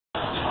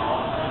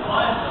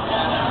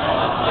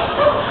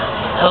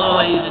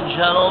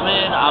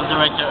gentlemen, I'm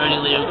Director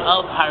Ernie Layug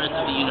of Pirates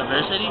of the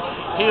University,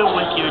 here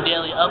with your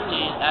daily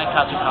update at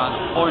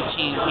Katsucon 14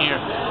 here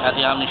at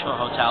the Omni Shore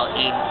Hotel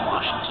in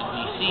Washington,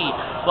 D.C.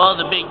 Well,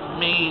 the big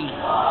main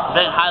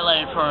event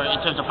highlighted in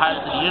terms of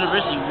Pirates of the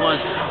University was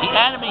the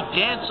anime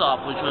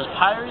dance-off, which was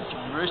Pirates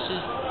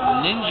versus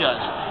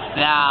Ninjas.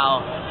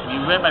 Now,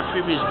 you read my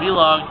previous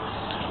vlog,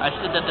 I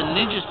said that the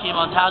Ninjas came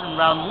on top in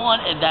round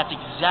 1, and that's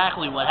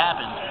exactly what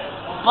happened.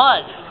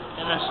 But,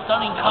 in a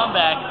stunning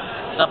comeback,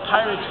 the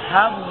Pirates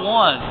have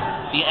won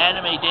the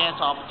anime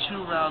dance-off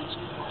 2 rounds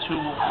to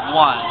 1.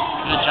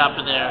 Good job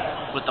for there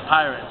with the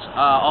Pirates.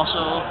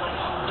 Also,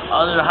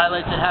 other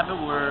highlights that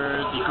happened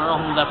were the Girl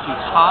Who Left Through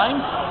Time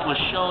was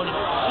shown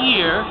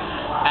here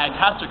at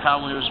Katsucon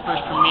when it was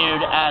first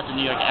premiered at the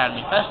New York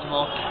Anime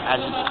Festival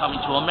as it's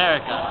coming to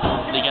America.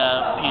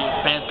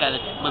 Fans got a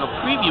little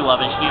preview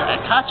of it here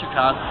at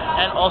Katsucon,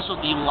 and also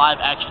the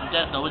live-action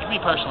Death Note, which me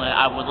personally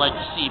I would like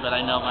to see, but I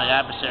know my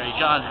adversary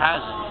John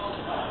has it.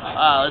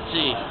 Let's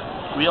see.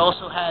 We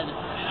also had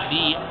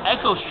the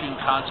Echo Stream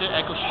concert.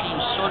 Echo Stream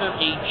is sort of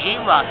a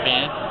J-rock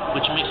band,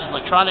 which mixes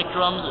electronic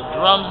drums,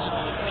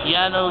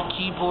 piano,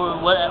 keyboard,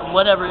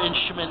 whatever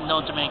instrument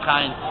known to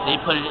mankind, they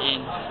put it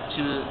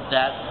into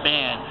that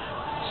band.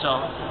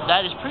 So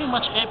that is pretty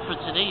much it for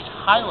today's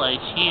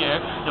highlights here.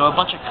 There were a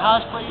bunch of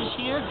cosplayers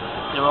here.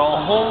 There were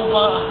a whole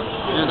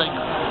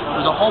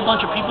there's a whole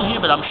bunch of people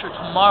here, but I'm sure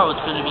tomorrow it's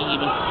going to be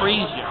even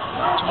crazier.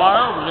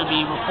 Tomorrow we're going to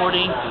be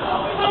reporting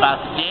about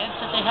the dance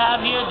that they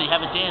have here. They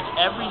have a dance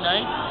every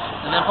night.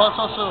 And then plus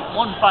also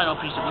one final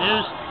piece of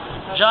news.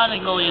 John and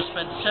Golia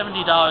spent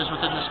 $70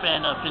 within the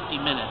span of 50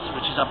 minutes,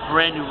 which is a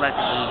brand new record,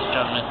 ladies and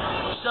gentlemen.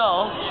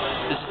 So,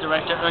 this is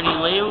Director Ernie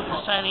Layug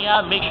signing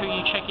out. Make sure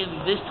you check in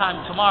this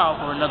time tomorrow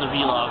for another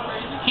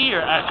vlog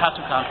here at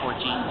Katsucon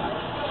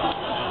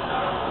 14.